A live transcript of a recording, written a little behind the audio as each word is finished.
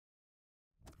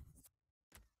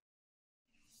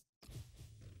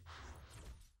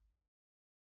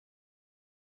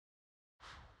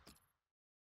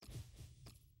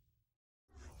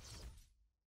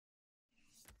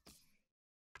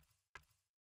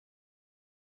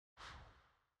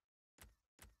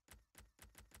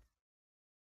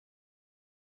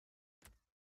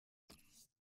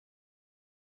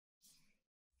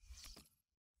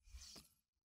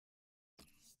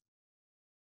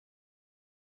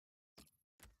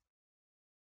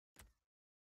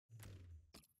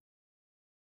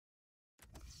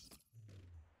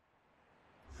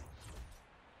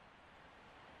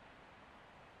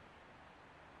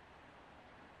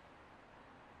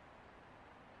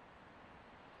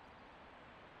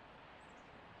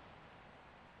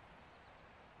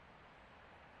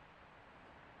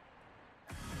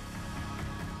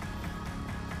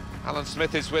Alan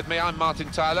Smith is with me. I'm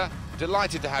Martin Tyler.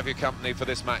 Delighted to have your company for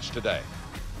this match today.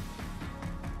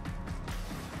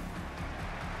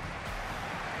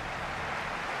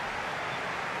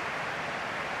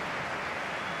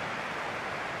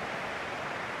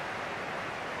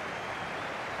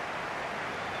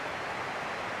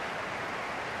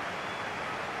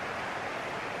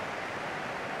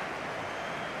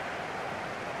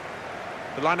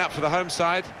 The lineup for the home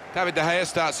side: David De Gea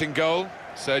starts in goal.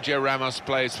 Sergio Ramos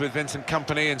plays with Vincent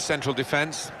Kompany in central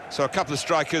defence. So a couple of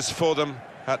strikers for them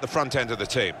at the front end of the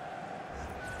team.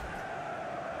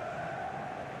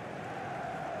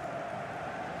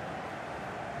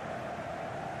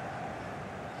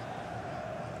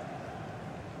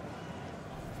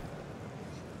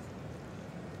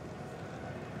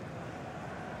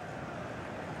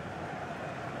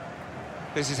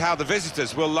 This is how the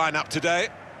visitors will line up today.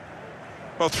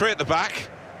 Well, three at the back.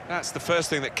 That's the first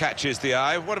thing that catches the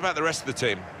eye. What about the rest of the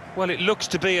team? Well, it looks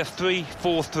to be a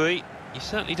 3-4-3. You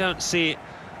certainly don't see it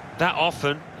that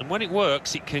often, and when it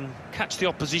works, it can catch the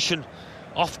opposition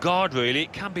off guard, really.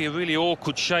 It can be a really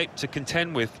awkward shape to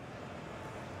contend with.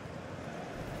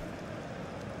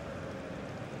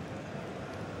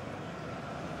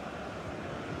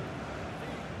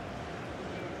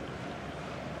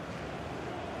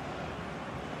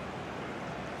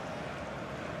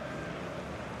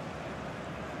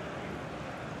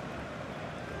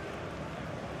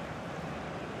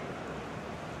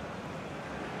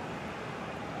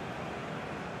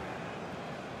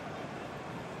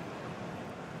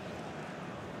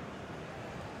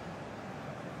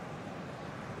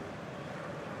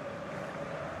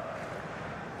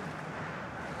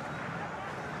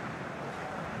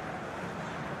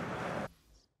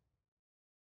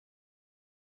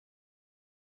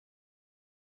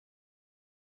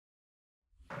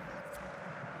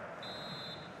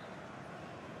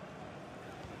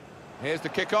 Here's the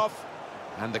kickoff,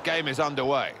 and the game is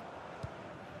underway.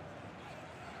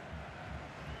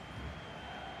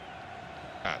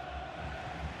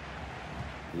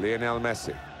 Lionel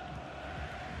Messi.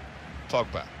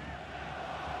 Pogba.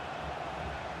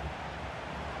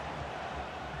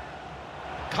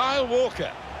 Kyle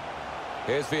Walker.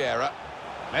 Here's Vieira.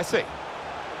 Messi.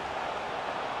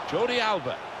 Jordi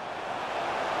Alba.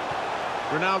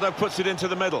 Ronaldo puts it into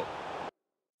the middle.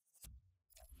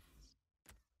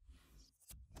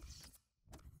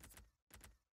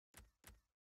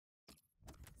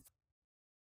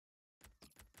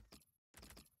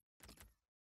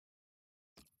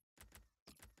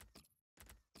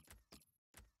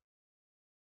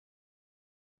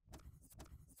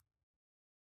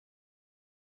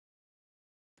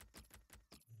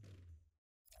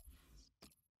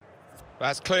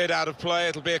 That's cleared out of play.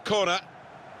 It'll be a corner.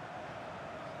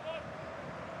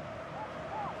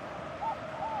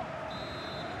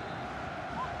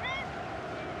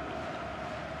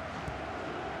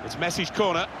 It's Messi's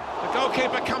corner. The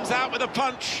goalkeeper comes out with a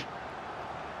punch.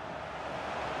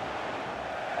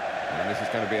 And this is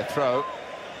going to be a throw.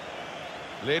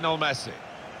 Lionel Messi.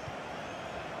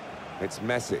 It's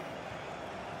Messi.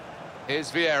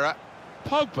 Here's Vieira.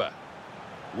 Pogba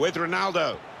with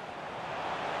Ronaldo.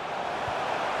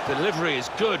 Delivery is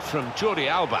good from Jordi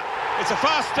Alba. It's a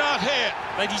fast start here.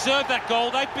 They deserve that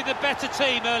goal. They've been the better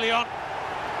team early on.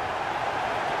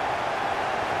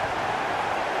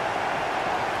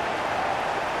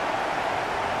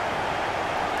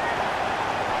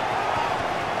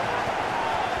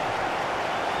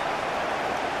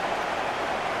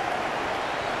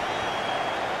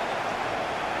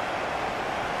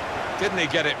 Didn't he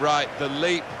get it right? The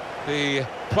leap, the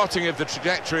plotting of the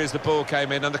trajectory as the ball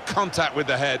came in, and the contact with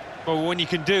the head. Well, when you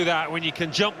can do that, when you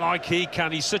can jump like he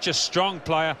can, he's such a strong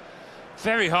player.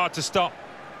 Very hard to stop.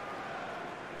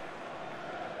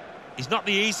 He's not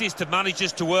the easiest of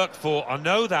managers to work for, I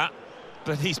know that,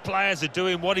 but these players are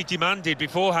doing what he demanded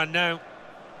beforehand now.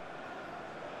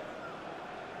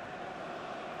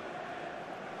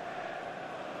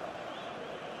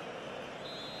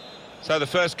 So the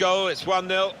first goal, it's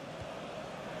 1-0.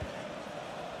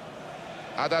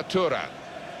 Adatura.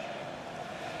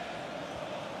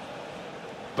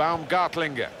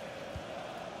 Baumgartlinger.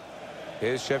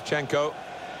 Here's Shevchenko.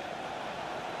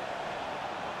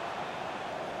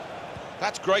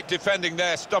 That's great defending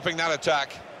there, stopping that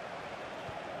attack.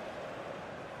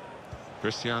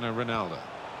 Cristiano Ronaldo.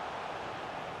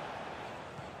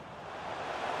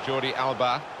 Jordi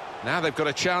Alba. Now they've got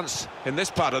a chance in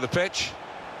this part of the pitch.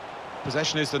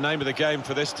 Possession is the name of the game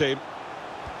for this team.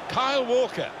 Kyle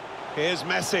Walker. Here's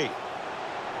Messi.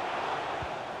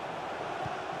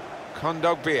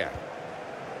 Kondogbia.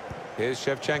 Here's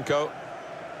Shevchenko.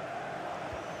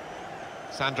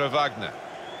 Sandro Wagner.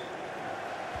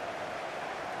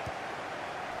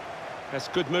 That's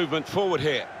good movement forward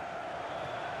here.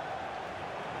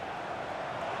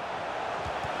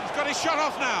 He's got his shot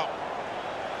off now.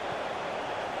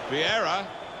 Vieira.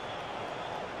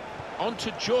 On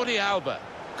to Jordi Alba.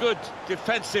 Good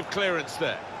defensive clearance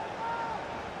there.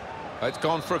 It's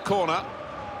gone for a corner.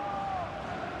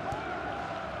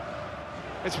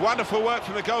 It's wonderful work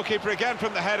from the goalkeeper again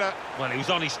from the header. Well, he was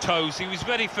on his toes, he was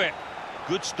ready for it.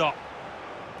 Good stop.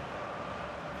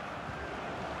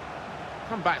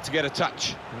 Come back to get a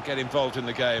touch and get involved in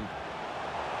the game.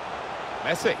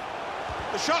 Messi.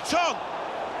 The shot's on!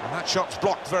 And that shot's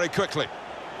blocked very quickly.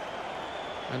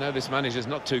 I know this manager's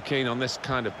not too keen on this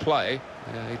kind of play.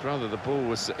 He'd rather the ball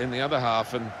was in the other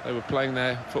half and they were playing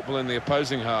their football in the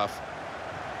opposing half.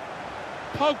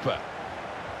 Pogba.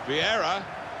 Vieira.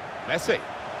 Messi.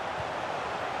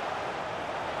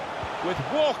 With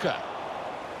Walker.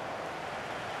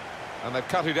 And they've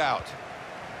cut it out.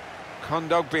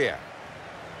 Kondogbia.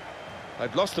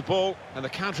 They've lost the ball and the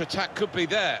counter-attack could be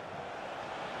there.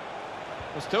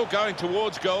 We're still going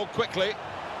towards goal quickly.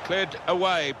 Cleared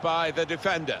away by the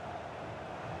defender.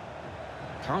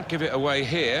 Can't give it away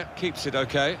here. Keeps it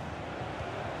okay.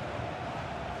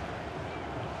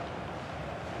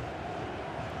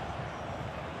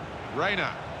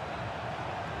 Reina.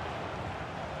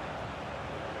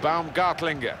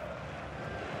 Baumgartlinger.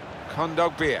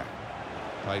 Kondogbia.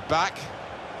 Played back.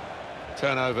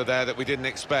 Turnover there that we didn't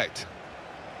expect.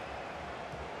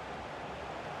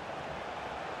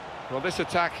 Well, this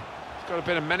attack has got a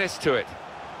bit of menace to it.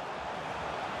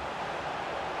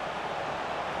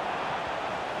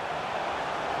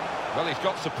 Well, he's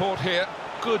got support here.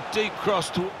 Good deep cross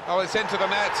to... Oh, it's into the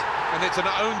net, and it's an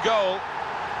own goal.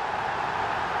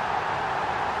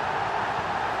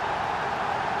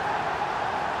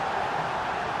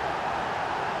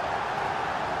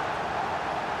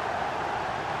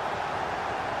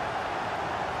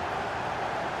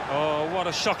 Oh, what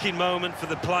a shocking moment for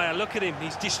the player. Look at him,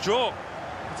 he's distraught.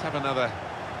 Let's have another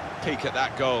peek at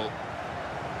that goal.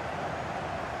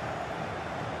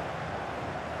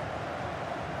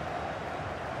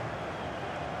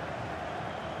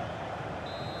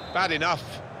 Bad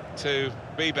enough to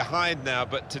be behind now,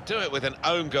 but to do it with an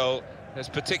own goal is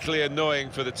particularly annoying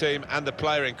for the team and the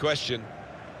player in question.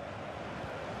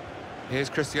 Here's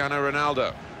Cristiano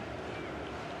Ronaldo.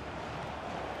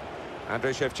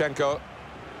 Andrei Shevchenko.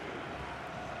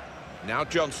 Now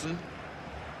Johnson.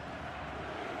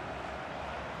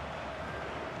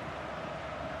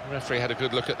 The referee had a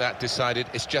good look at that, decided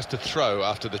it's just a throw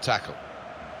after the tackle.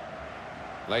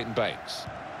 Leighton Baines.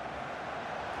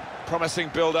 Promising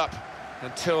build-up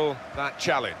until that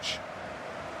challenge.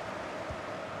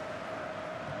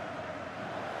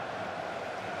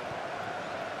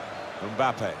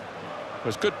 Mbappe.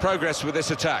 There's good progress with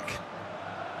this attack.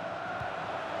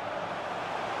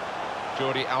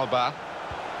 Jordi Alba.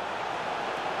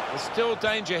 There's still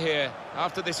danger here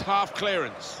after this half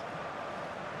clearance.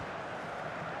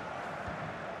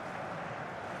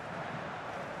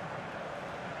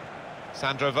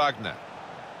 Sandro Wagner.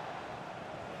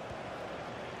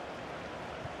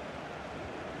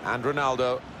 And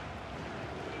Ronaldo.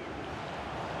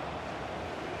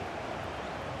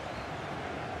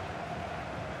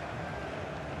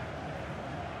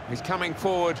 He's coming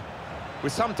forward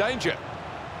with some danger.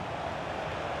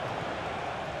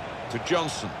 To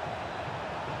Johnson.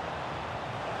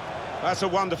 That's a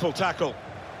wonderful tackle.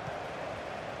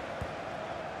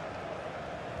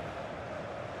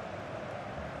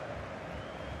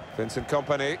 Vincent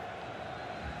Kompany.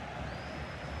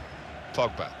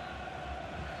 Pogba.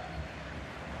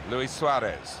 Luis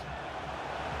Suarez.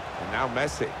 And now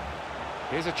Messi.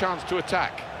 Here's a chance to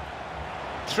attack.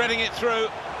 Threading it through.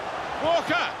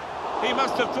 Walker! He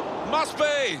must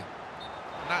be!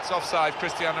 And that's offside,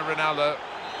 Cristiano Ronaldo.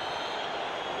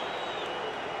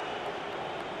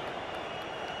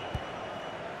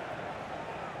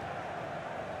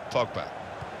 Pogba.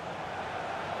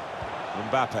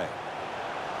 Mbappe.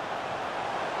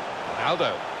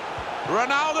 Ronaldo.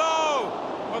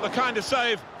 Ronaldo! Well, the kind of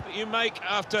save that you make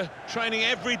after training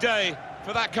every day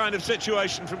for that kind of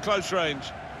situation from close range.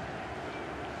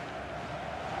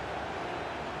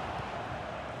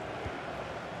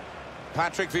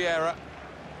 Patrick Vieira.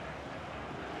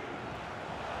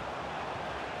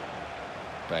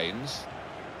 Baines.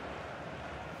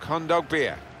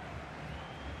 Kondogbia.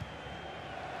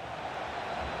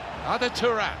 Ada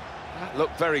Turan. That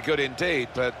looked very good indeed,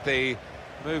 but the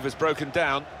move has broken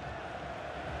down.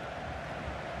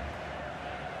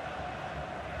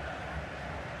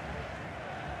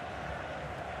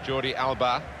 Jordi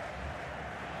Alba.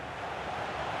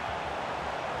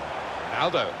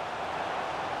 Ronaldo.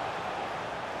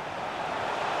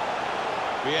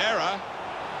 Vieira.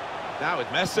 Now with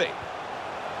Messi.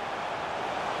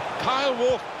 Kyle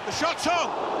Walker. The shot's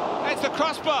on. It's the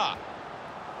crossbar.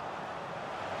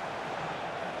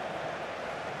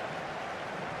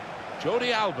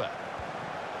 Jordi Alba.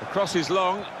 The cross is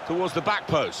long towards the back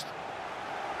post.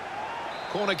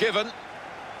 Corner given.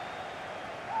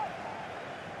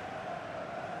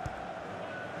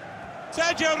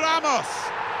 Sergio Ramos.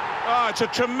 Oh, it's a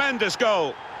tremendous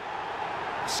goal.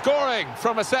 Scoring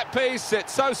from a set piece,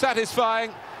 it's so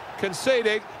satisfying.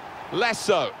 Conceding, less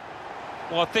so.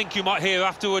 Well, I think you might hear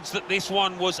afterwards that this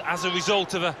one was as a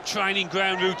result of a training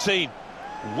ground routine.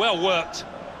 Well worked.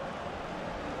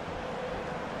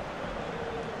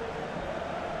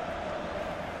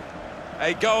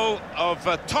 A goal of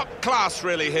top class,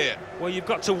 really, here. Well, you've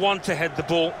got to want to head the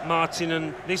ball, Martin,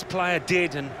 and this player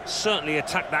did, and certainly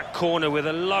attacked that corner with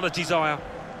a lot of desire.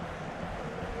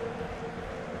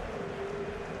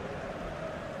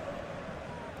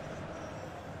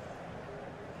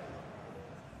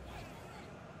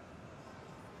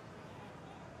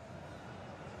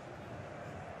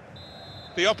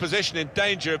 The opposition in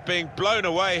danger of being blown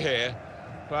away here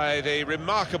by the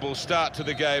remarkable start to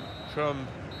the game from...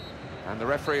 And the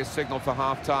referee has signalled for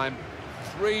half-time.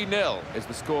 3-0 is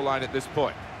the scoreline at this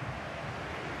point.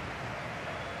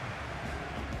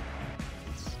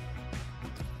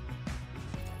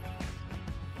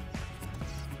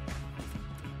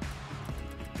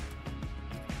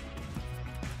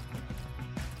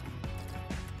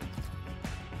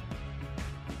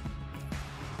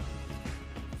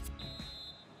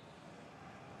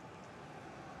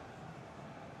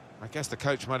 I guess the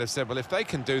coach might have said, well, if they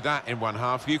can do that in one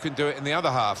half, you can do it in the other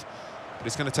half. But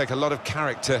it's going to take a lot of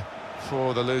character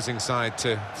for the losing side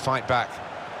to fight back.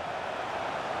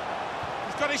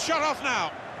 He's got his shot off now.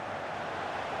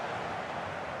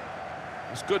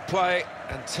 It was good play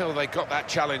until they got that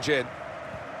challenge in.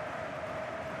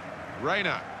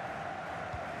 Reina.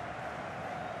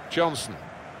 Johnson.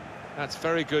 That's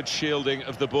very good shielding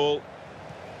of the ball.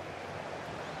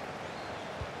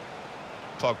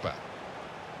 Pogba.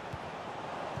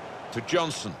 To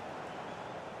Johnson.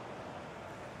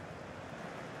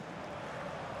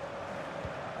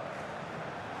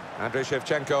 Andriy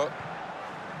Shevchenko.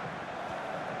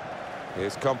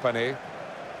 Here's Company.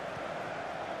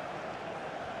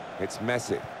 It's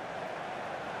Messi.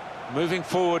 Moving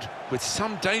forward with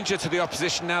some danger to the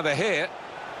opposition now they're here.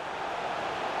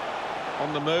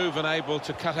 On the move and able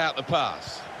to cut out the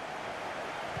pass.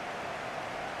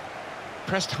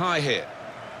 Pressed high here.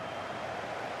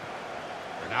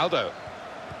 Ronaldo.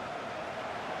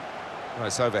 Well,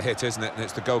 it's overhit, isn't it? And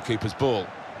it's the goalkeeper's ball.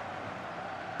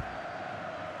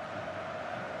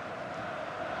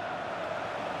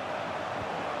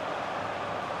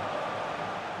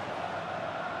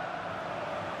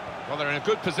 Well, they're in a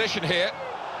good position here.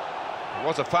 It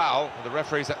was a foul. The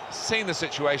referee's seen the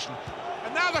situation.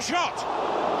 And now the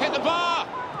shot! Hit the bar!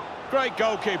 Great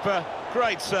goalkeeper,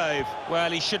 great save. Well,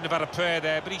 he shouldn't have had a prayer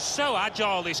there, but he's so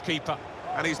agile, this keeper.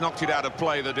 And he's knocked it out of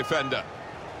play, the defender.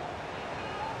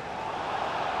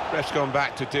 Ref's gone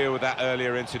back to deal with that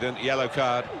earlier incident, yellow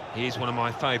card. He's one of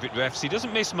my favourite refs. He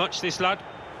doesn't miss much, this lad.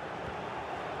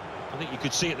 I think you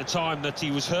could see at the time that he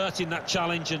was hurt in that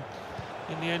challenge, and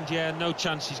in the end, yeah, no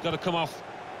chance. He's got to come off.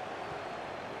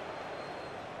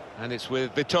 And it's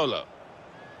with Vitolo.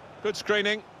 Good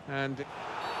screening, and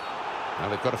now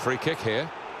they've got a free kick here.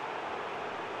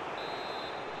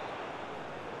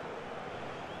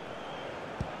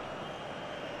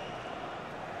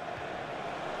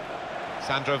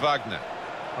 Sandro Wagner.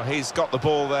 Well, he's got the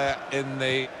ball there in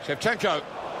the... Shevchenko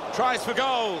tries for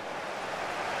goal.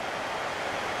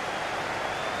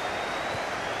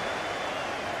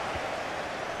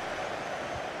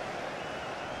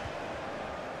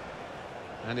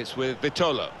 And it's with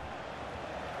Vitolo.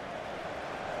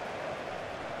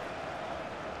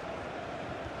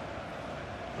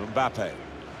 Mbappe.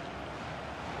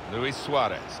 Luis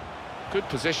Suarez. Good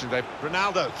position.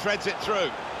 Ronaldo threads it through.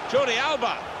 Jordi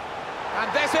Alba. And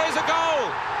this is a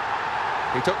goal!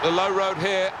 He took the low road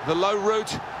here, the low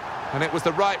route, and it was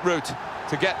the right route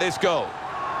to get this goal.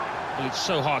 Well, it's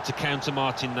so hard to counter,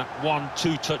 Martin, that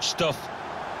 1-2 touch stuff.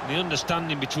 And the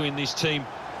understanding between this team,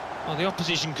 well, the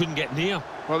opposition couldn't get near.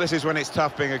 Well, this is when it's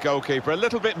tough being a goalkeeper. A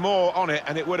little bit more on it,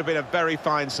 and it would have been a very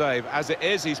fine save. As it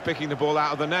is, he's picking the ball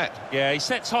out of the net. Yeah, he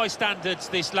sets high standards,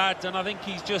 this lad, and I think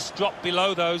he's just dropped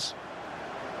below those.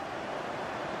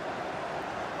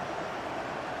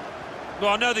 Well,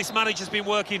 I know this manager's been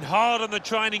working hard on the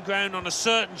training ground on a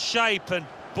certain shape, and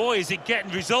boy, is it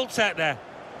getting results out there.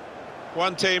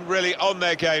 One team really on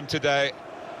their game today,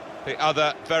 the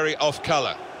other very off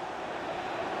colour.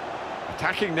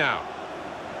 Attacking now.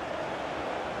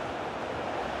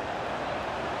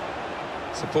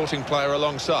 Supporting player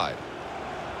alongside.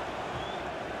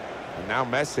 And now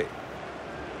Messi.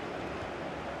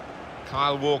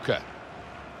 Kyle Walker.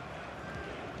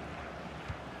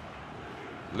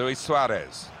 Luis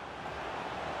Suarez.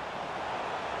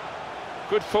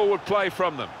 Good forward play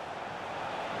from them.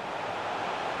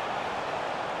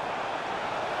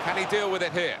 Can he deal with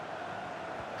it here?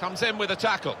 Comes in with a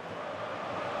tackle.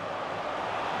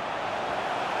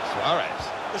 Suarez.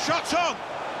 The shot's on!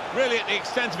 Really at the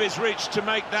extent of his reach to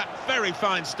make that very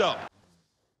fine stop.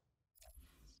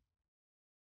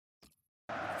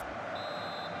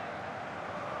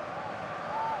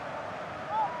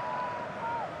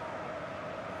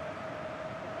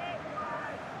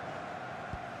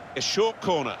 A short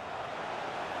corner.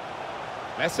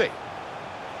 Messi.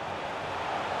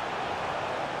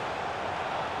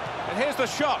 And here's the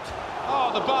shot.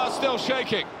 Oh, the bar's still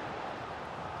shaking.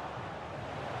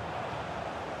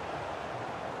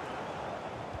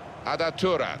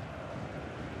 Turan.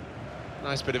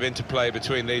 Nice bit of interplay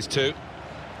between these two.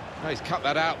 Oh, he's cut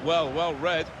that out well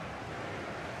read.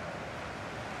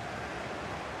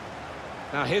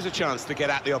 Now here's a chance to get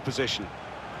at the opposition.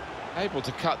 Able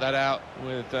to cut that out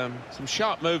with some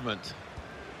sharp movement.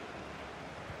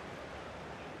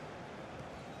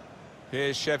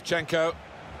 Here's Shevchenko.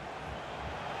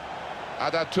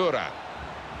 Turan.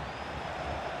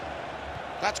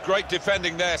 That's great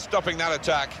defending there, stopping that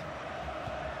attack.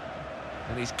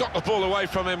 And he's got the ball away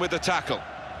from him with the tackle.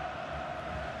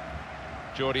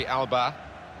 Jordi Alba.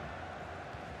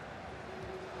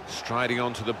 Striding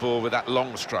onto the ball with that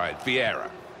long stride,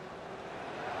 Vieira.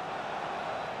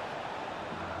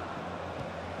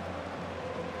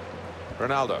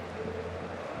 Ronaldo.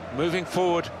 Moving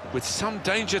forward with some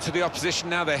danger to the opposition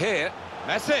now they're here.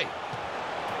 Messi.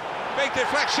 Big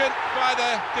deflection by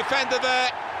the defender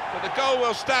there, but the goal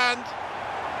will stand.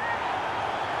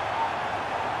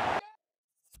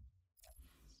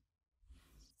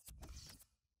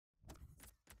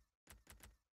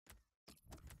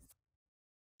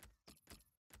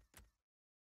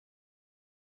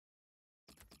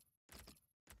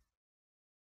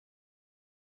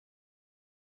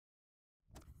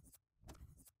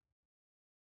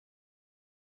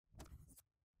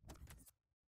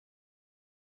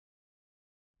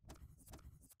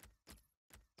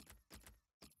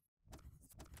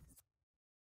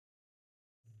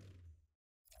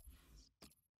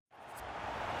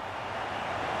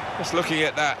 Just looking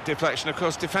at that deflection, of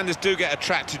course, defenders do get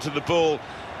attracted to the ball.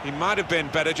 He might have been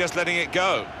better just letting it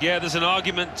go. Yeah, there's an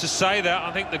argument to say that.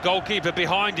 I think the goalkeeper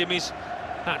behind him is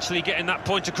actually getting that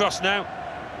point across now.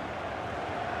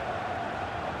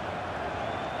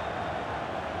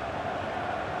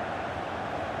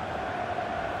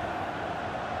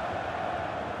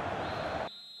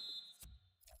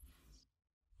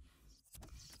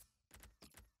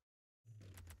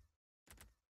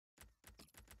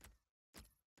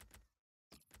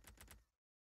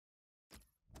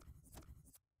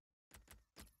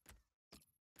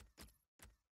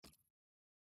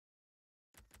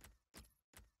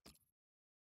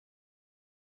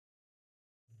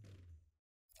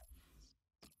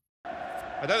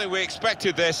 I don't think we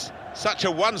expected this, such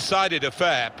a one-sided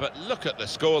affair, but look at the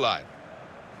scoreline.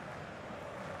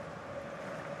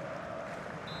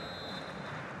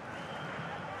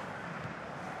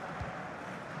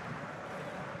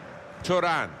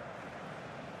 Turan.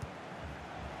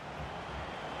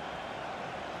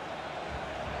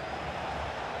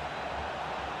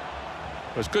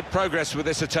 There's good progress with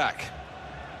this attack.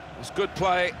 It was good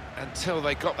play until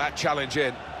they got that challenge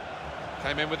in.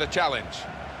 Came in with a challenge.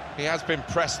 He has been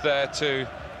pressed there to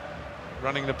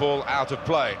running the ball out of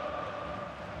play.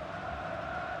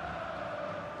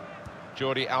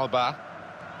 Jordi Alba.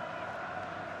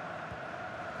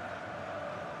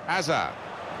 Hazard.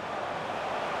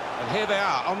 And here they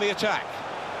are on the attack.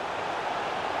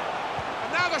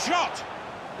 And now the shot!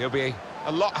 He'll be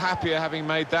a lot happier having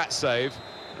made that save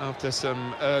after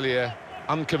some earlier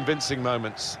unconvincing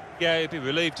moments. Yeah, he'd be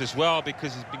relieved as well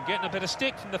because he's been getting a bit of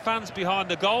stick from the fans behind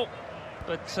the goal.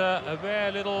 But a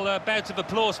rare little bout of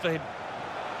applause for him.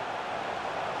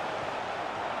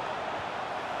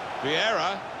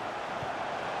 Vieira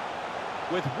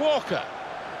with Walker.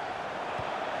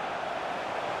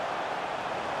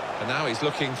 And now he's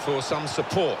looking for some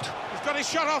support. He's got his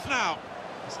shot off now.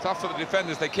 It's tough for the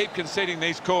defenders, they keep conceding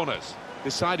these corners.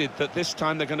 Decided that this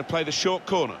time they're going to play the short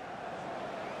corner.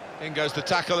 In goes the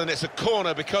tackle and it's a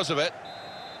corner because of it.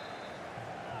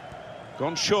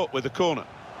 Gone short with the corner.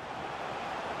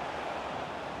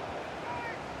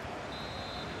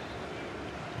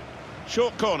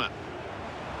 Short corner.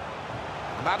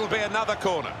 And that'll be another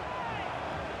corner.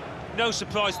 no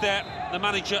surprise there, the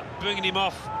manager bringing him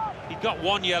off. He got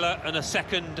one yellow and a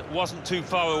second wasn't too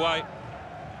far away.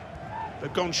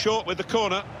 They've gone short with the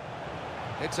corner.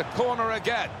 It's a corner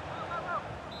again.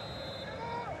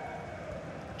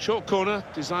 Short corner,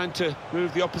 designed to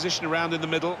move the opposition around in the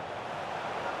middle.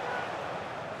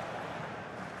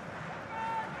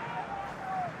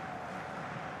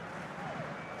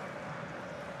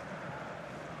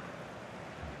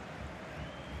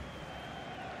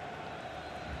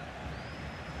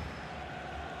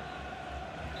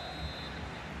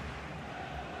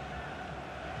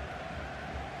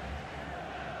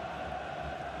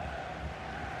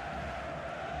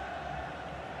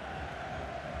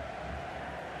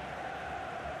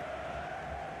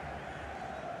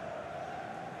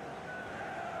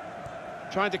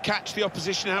 Trying to catch the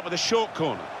opposition out with a short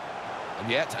corner. And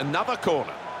yet another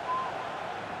corner.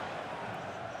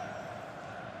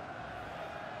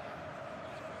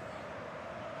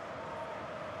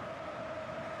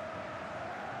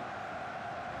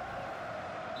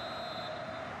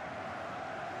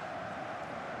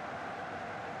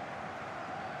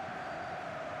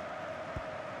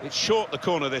 It's short, the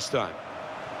corner this time.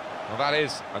 Well, that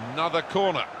is another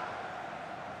corner.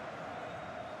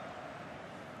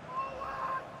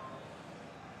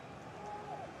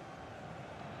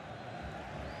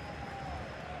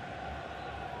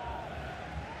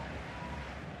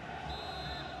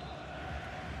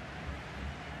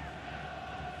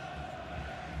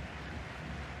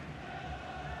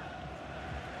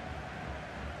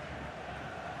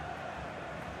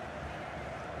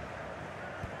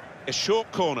 A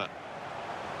short corner.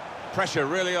 Pressure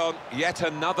really on, yet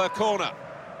another corner.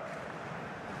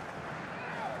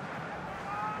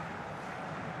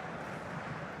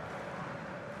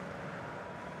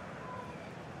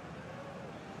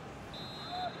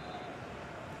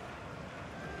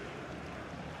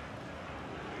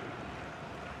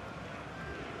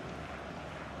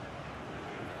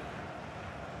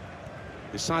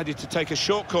 Decided to take a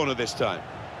short corner this time.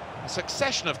 A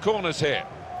succession of corners here.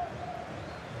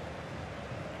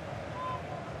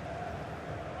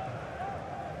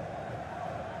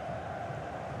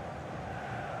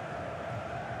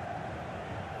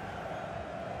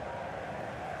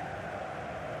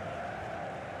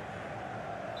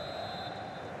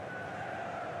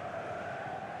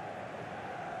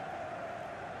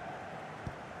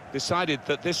 Decided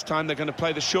that this time they're going to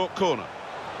play the short corner.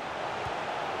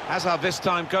 Hazard this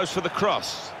time goes for the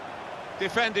cross.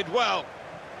 Defended well.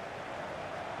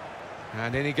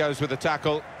 And in he goes with the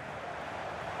tackle.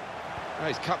 Oh,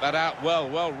 he's cut that out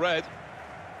well read.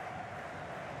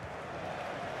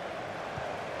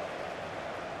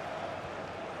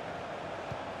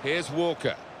 Here's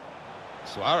Walker.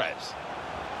 Suarez.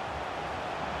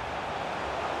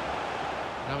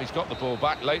 Now he's got the ball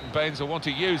back. Leighton Baines will want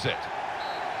to use it.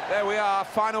 There we are,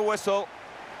 final whistle.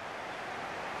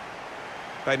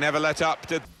 They never let up,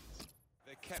 did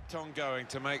they? Kept on going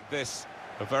to make this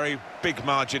a very big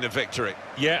margin of victory.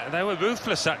 Yeah, they were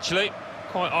ruthless, actually.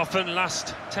 Quite often,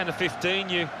 last 10 or 15,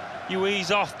 you ease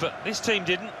off, but this team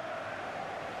didn't.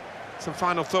 Some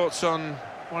final thoughts on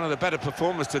one of the better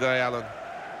performers today, Alan.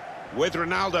 With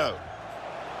Ronaldo.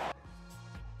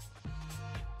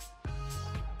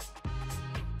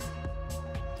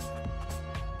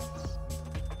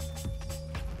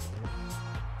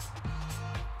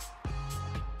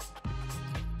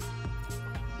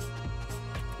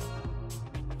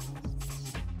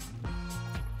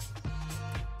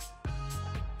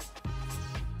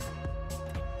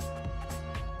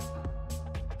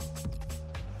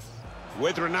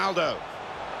 With Ronaldo.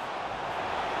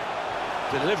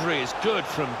 Delivery is good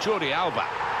from Jordi Alba.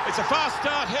 It's a fast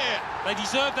start here. They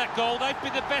deserve that goal. They've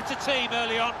been the better team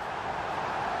early on.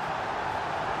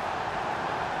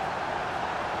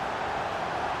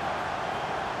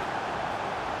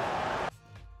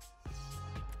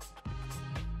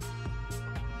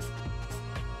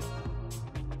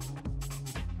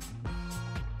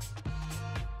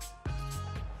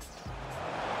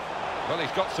 Well,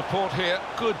 he's got support here.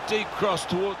 Good deep cross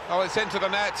toward... Oh, it's into the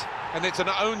net, and it's an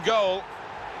own goal.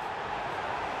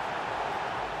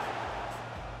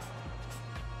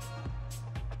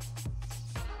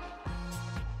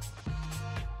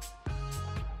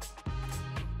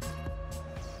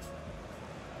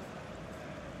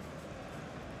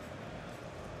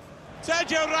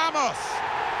 Sergio Ramos.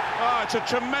 Oh, it's a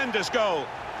tremendous goal.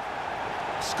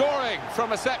 Scoring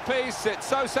from a set piece, it's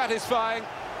so satisfying.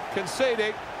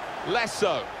 Conceding, less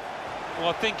so. Well,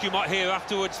 I think you might hear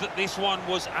afterwards that this one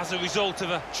was as a result of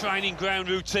a training ground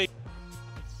routine.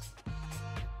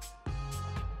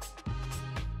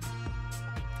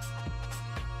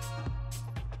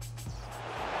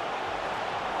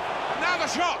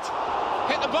 Another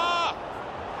shot! Hit the bar!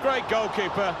 Great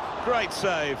goalkeeper, great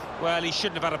save. Well, he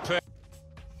shouldn't have had a prayer.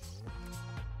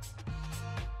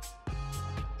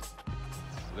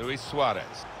 Luis Suarez.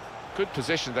 Good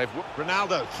position, they've...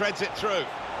 Ronaldo threads it through.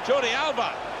 Jordi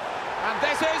Alba. And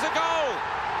this is a goal!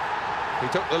 He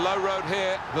took the low road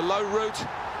here, the low route,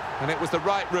 and it was the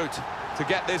right route to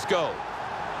get this goal.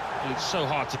 Well, it's so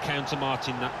hard to counter,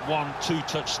 Martin, that 1-2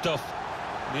 touch stuff.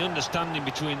 And the understanding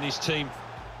between this team,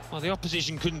 well, the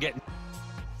opposition couldn't get...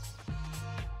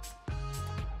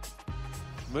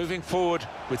 Moving forward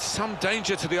with some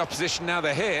danger to the opposition now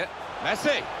they're here.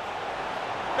 Messi.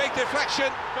 Big deflection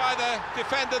by the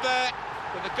defender there,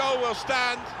 but the goal will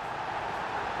stand.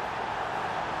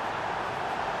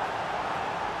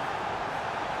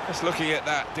 Just looking at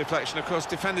that deflection, of course,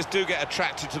 defenders do get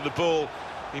attracted to the ball.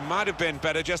 He might have been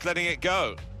better just letting it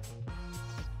go.